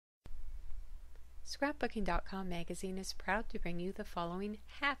Scrapbooking.com magazine is proud to bring you the following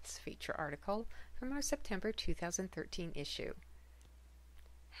Hats feature article from our September 2013 issue.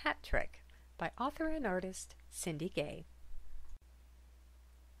 Hat Trick by author and artist Cindy Gay.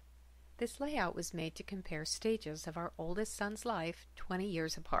 This layout was made to compare stages of our oldest son's life 20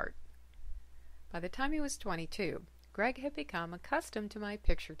 years apart. By the time he was 22, Greg had become accustomed to my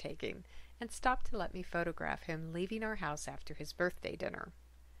picture taking and stopped to let me photograph him leaving our house after his birthday dinner.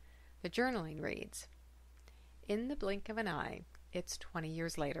 The journaling reads, "In the blink of an eye, it's 20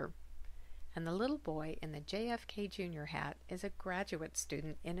 years later, and the little boy in the JFK Jr. hat is a graduate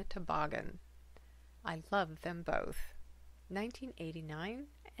student in a toboggan. I love them both." 1989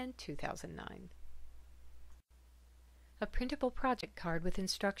 and 2009. A printable project card with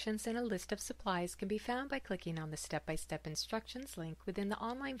instructions and a list of supplies can be found by clicking on the step-by-step instructions link within the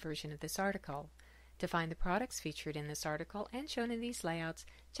online version of this article. To find the products featured in this article and shown in these layouts,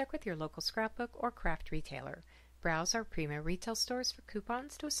 check with your local scrapbook or craft retailer. Browse our Prima retail stores for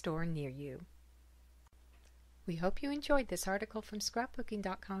coupons to a store near you. We hope you enjoyed this article from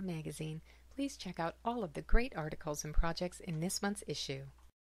Scrapbooking.com magazine. Please check out all of the great articles and projects in this month's issue.